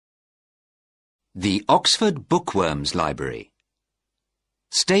The Oxford Bookworms Library.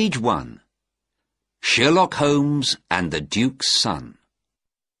 Stage 1. Sherlock Holmes and the Duke's Son.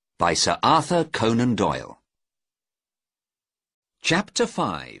 By Sir Arthur Conan Doyle. Chapter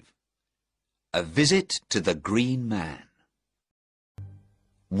 5. A Visit to the Green Man.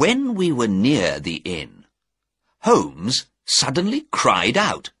 When we were near the inn, Holmes suddenly cried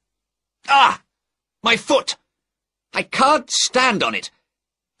out, "Ah! My foot! I can't stand on it!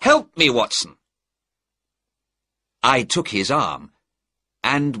 Help me, Watson!" I took his arm,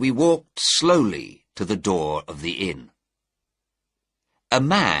 and we walked slowly to the door of the inn. A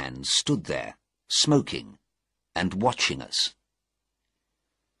man stood there, smoking and watching us.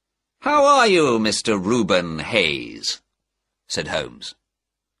 "How are you, Mr. Reuben Hayes?" said Holmes.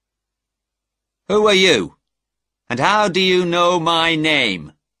 "Who are you, and how do you know my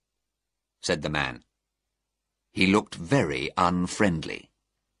name?" said the man. He looked very unfriendly.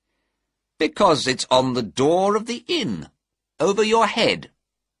 "Because it's on the door of the inn, over your head,"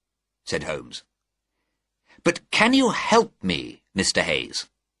 said Holmes. "But can you help me, Mr. Hayes?"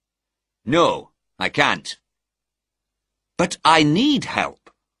 "No, I can't." "But I need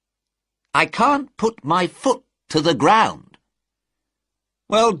help. I can't put my foot to the ground."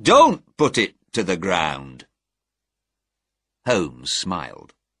 "Well, don't put it to the ground." Holmes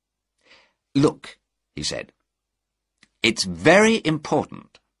smiled. "Look," he said, "it's very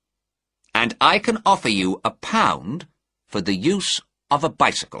important, and I can offer you £1 for the use of a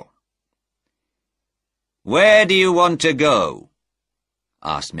bicycle." "Where do you want to go?"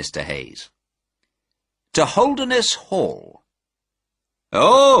 asked Mr. Hayes. "To Holderness Hall."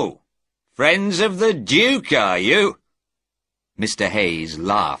 "Oh, friends of the Duke, are you?" Mr. Hayes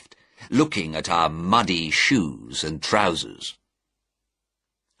laughed, looking at our muddy shoes and trousers.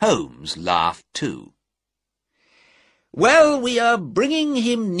 Holmes laughed too. "Well, we are bringing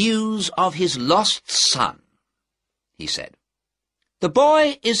him news of his lost son," he said. "The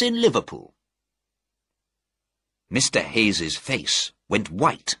boy is in Liverpool." Mr. Hayes's face went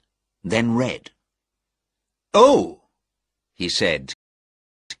white, then red. "Oh," he said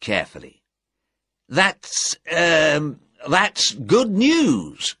carefully. That's good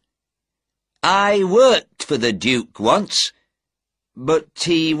news. I worked for the Duke once, but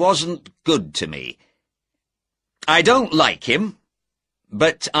he wasn't good to me. I don't like him,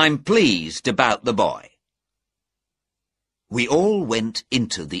 but I'm pleased about the boy." We all went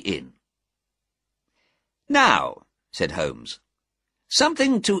into the inn. "Now," said Holmes,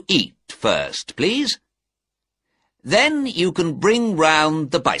 "something to eat first, please. Then you can bring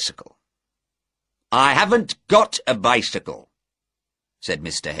round the bicycle." "I haven't got a bicycle," said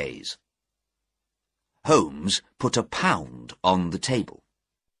Mr. Hayes. Holmes put £1 on the table.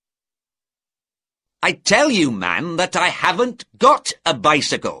 "I tell you, man, that I haven't got a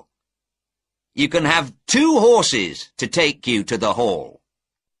bicycle. You can have 2 horses to take you to the hall."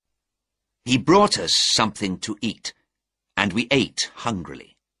 He brought us something to eat, and we ate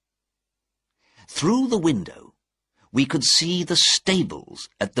hungrily. Through the window, we could see the stables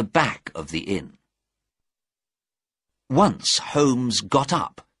at the back of the inn. Once Holmes got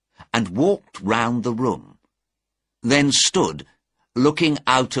up and walked round the room, then stood looking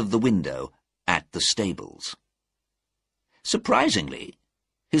out of the window at the stables. Surprisingly,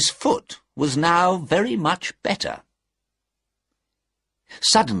 his foot was now very much better.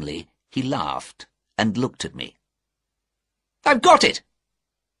 Suddenly he laughed and looked at me. "I've got it!"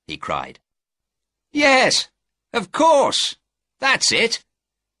 he cried. "Yes, of course, that's it.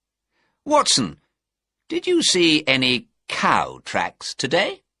 Watson, did you see any cow tracks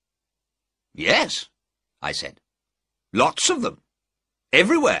today?" "Yes," I said. "Lots of them.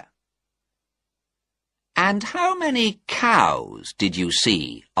 Everywhere." "And how many cows did you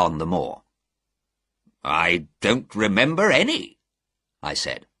see on the moor?" "I don't remember any," I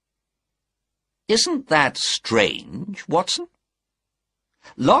said. "Isn't that strange, Watson?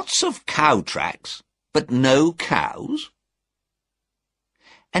 Lots of cow tracks, but no cows?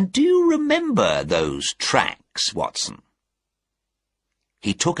 And do you remember those tracks, Watson?"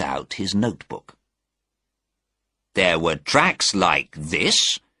 He took out his notebook. "There were tracks like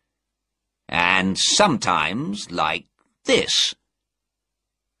this, and sometimes like this,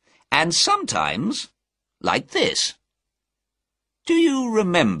 and sometimes like this. Do you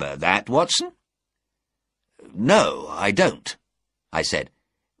remember that, Watson?" "No, I don't," I said.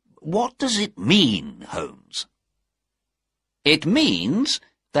 "What does it mean, Holmes?" "It means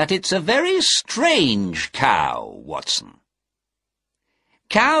that it's a very strange cow, Watson.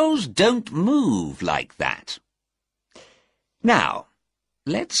 Cows don't move like that. Now,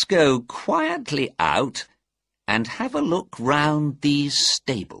 let's go quietly out and have a look round these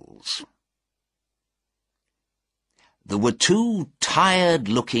stables." there were two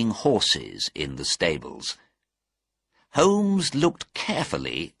tired-looking horses in the stables. Holmes looked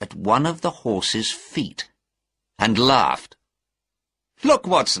carefully at one of the horse's feet and laughed. "Look,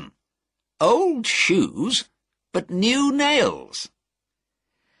 Watson, old shoes, but new nails."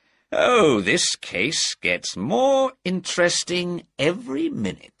 "Oh, this case gets more interesting every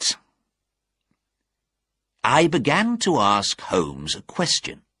minute." I began to ask Holmes a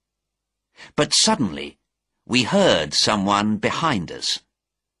question, but suddenly we heard someone behind us,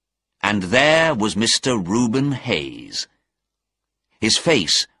 and there was Mr. Reuben Hayes. His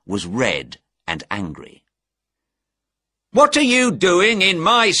face was red and angry. "What are you doing in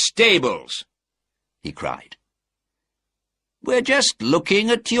my stables?" he cried. "We're just looking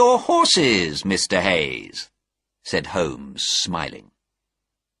at your horses, Mr. Hayes," said Holmes, smiling.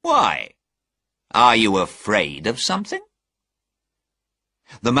 "Why? Are you afraid of something?"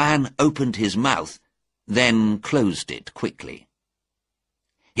 The man opened his mouth, then closed it quickly.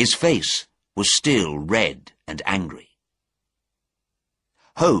 His face was still red and angry.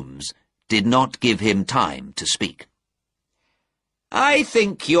 Holmes did not give him time to speak. "I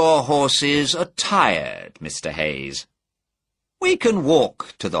think your horses are tired, Mr. Hayes. We can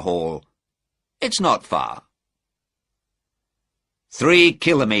walk to the hall. It's not far." 3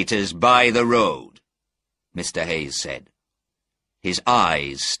 kilometers by the road," Mr. Hayes said. His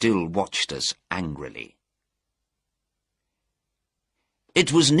eyes still watched us angrily.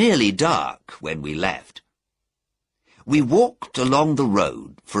 It was nearly dark when we left. We walked along the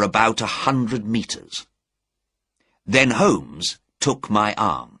road for about 100 meters. Then Holmes took my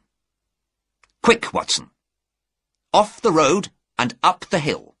arm. "Quick, Watson. Off the road and up the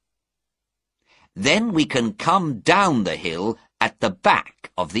hill. Then we can come down the hill at the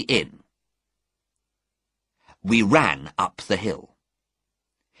back of the inn." We ran up the hill.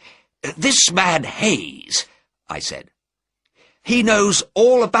 "This man Hayes," I said. "He knows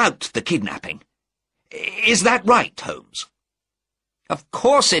all about the kidnapping. Is that right, Holmes?" "Of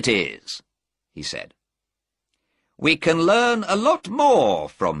course it is," he said. "We can learn a lot more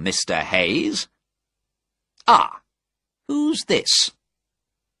from Mr. Hayes. Ah, who's this?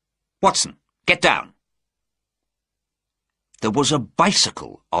 Watson, get down." There was a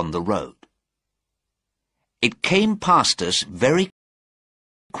bicycle on the road. It came past us very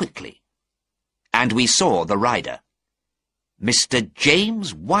quickly, and we saw the rider, Mr.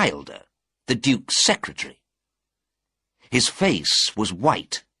 James Wilder, the Duke's secretary. His face was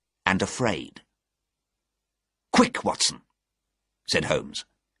white and afraid. "Quick, Watson," said Holmes.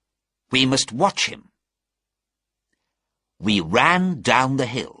 "We must watch him." We ran down the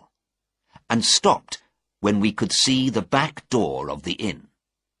hill and stopped when we could see the back door of the inn.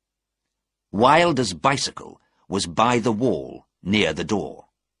 Wilder's bicycle was by the wall near the door.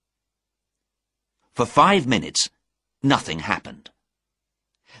 For 5 minutes, nothing happened.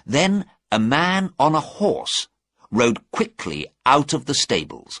 Then a man on a horse rode quickly out of the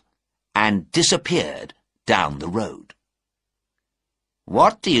stables and disappeared down the road.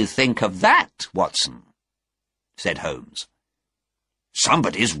 "What do you think of that, Watson?" said Holmes.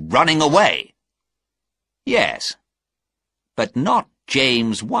 "Somebody's running away." "Yes, but not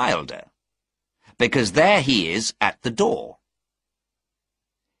James Wilder, because there he is at the door."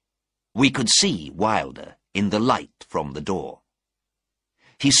 We could see Wilder in the light from the door.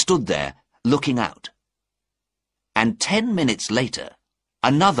 He stood there looking out, and 10 minutes later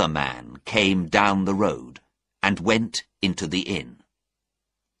another man came down the road and went into the inn.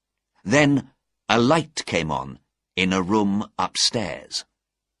 Then a light came on in a room upstairs.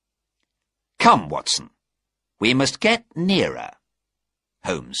 "Come, Watson, we must get nearer,"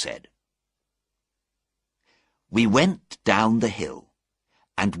 Holmes said. We went down the hill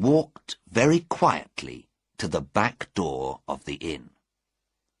and walked very quietly to the back door of the inn.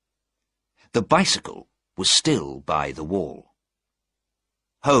 The bicycle was still by the wall.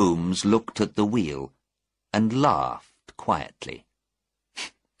 Holmes looked at the wheel and laughed quietly.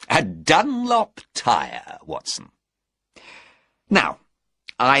 "A Dunlop tire, Watson. Now,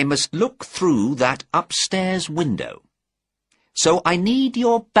 I must look through that upstairs window. So I need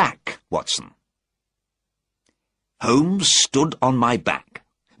your back, Watson." Holmes stood on my back,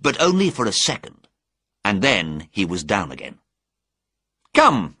 but only for a second, and then he was down again.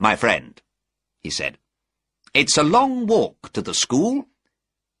 "Come, my friend," he said. "It's a long walk to the school,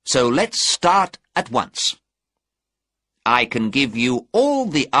 so let's start at once. I can give you all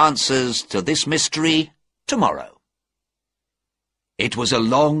the answers to this mystery tomorrow." It was a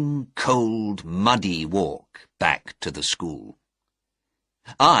long, cold, muddy walk back to the school.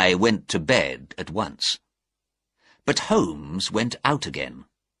 I went to bed at once, but Holmes went out again,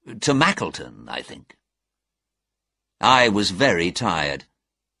 to Mackleton, I think. I was very tired,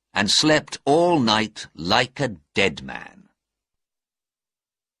 and slept all night like a dead man.